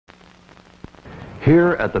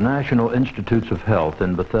Here at the National Institutes of Health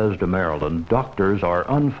in Bethesda, Maryland, doctors are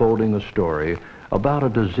unfolding a story about a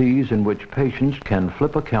disease in which patients can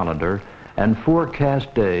flip a calendar and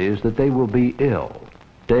forecast days that they will be ill,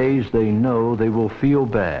 days they know they will feel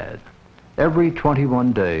bad, every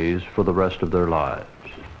 21 days for the rest of their lives.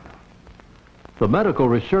 The medical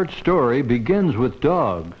research story begins with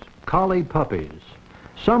dogs, collie puppies.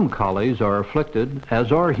 Some collies are afflicted,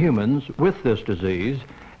 as are humans, with this disease,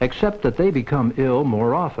 except that they become ill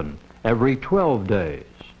more often, every 12 days.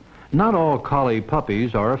 Not all collie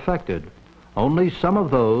puppies are affected, only some of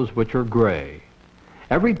those which are gray.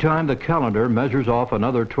 Every time the calendar measures off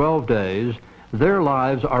another 12 days, their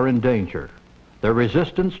lives are in danger. Their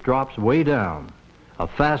resistance drops way down, a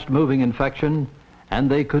fast-moving infection, and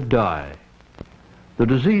they could die. The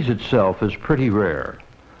disease itself is pretty rare,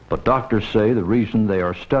 but doctors say the reason they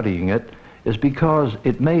are studying it is because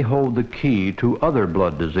it may hold the key to other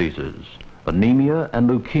blood diseases, anemia and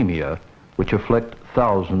leukemia, which afflict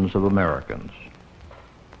thousands of Americans.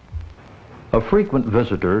 A frequent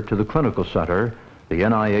visitor to the clinical center, the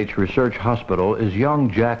NIH Research Hospital, is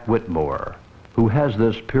young Jack Whitmore, who has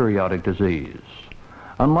this periodic disease.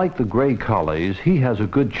 Unlike the gray collies, he has a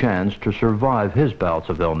good chance to survive his bouts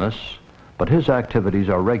of illness, but his activities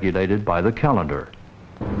are regulated by the calendar.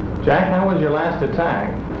 Jack, how was your last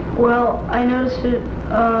attack? Well, I noticed it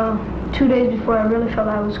 2 days before. I really felt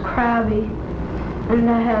I was crabby, and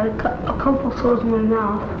I had a couple sores in my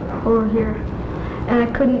mouth over here, and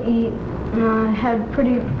I couldn't eat, and I had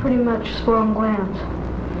pretty much swollen glands.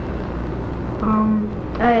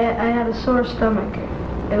 I had a sore stomach.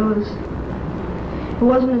 It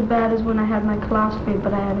wasn't as bad as when I had my colostomy,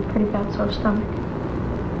 but I had a pretty bad sore stomach.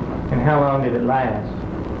 And how long did it last?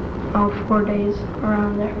 Oh, 4 days,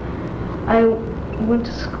 around there. I went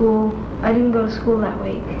to school. I didn't go to school that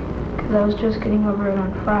week because I was just getting over it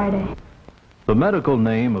on Friday. The medical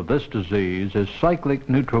name of this disease is Cyclic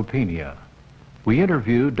Neutropenia. We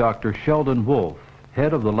interviewed Dr. Sheldon Wolf,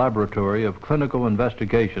 head of the Laboratory of Clinical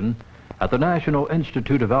Investigation at the National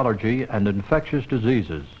Institute of Allergy and Infectious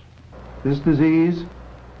Diseases. This disease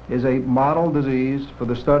is a model disease for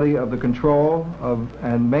the study of the control of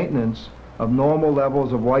and maintenance of normal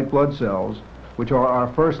levels of white blood cells, which are our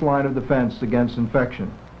first line of defense against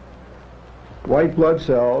infection. White blood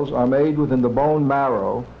cells are made within the bone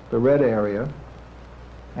marrow, the red area,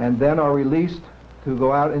 and then are released to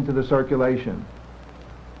go out into the circulation.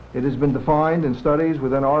 It has been defined in studies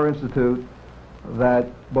within our institute that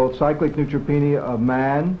both cyclic neutropenia of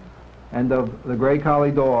man and of the gray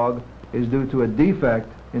collie dog is due to a defect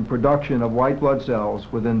in production of white blood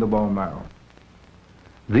cells within the bone marrow.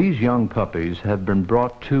 These young puppies have been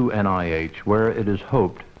brought to NIH, where it is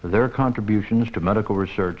hoped their contributions to medical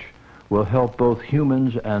research will help both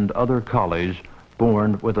humans and other collies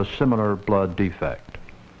born with a similar blood defect.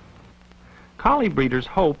 Collie breeders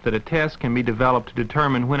hope that a test can be developed to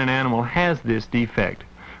determine when an animal has this defect,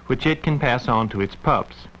 which it can pass on to its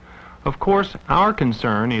pups. Of course, our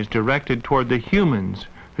concern is directed toward the humans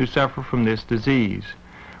who suffer from this disease.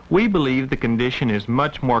 We believe the condition is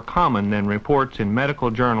much more common than reports in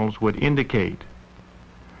medical journals would indicate.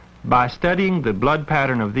 By studying the blood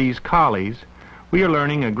pattern of these collies, we are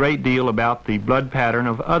learning a great deal about the blood pattern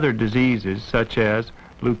of other diseases such as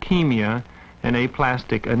leukemia and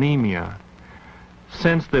aplastic anemia.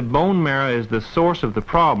 Since the bone marrow is the source of the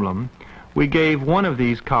problem, we gave one of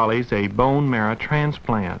these collies a bone marrow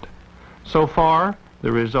transplant. So far,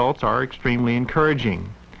 the results are extremely encouraging,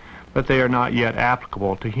 but they are not yet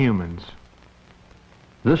applicable to humans.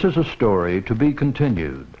 This is a story to be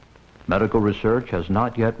continued. Medical research has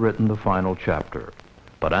not yet written the final chapter,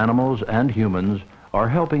 but animals and humans are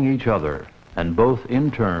helping each other, and both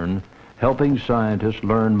in turn helping scientists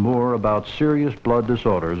learn more about serious blood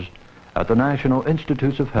disorders at the National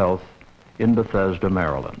Institutes of Health in Bethesda,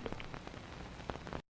 Maryland.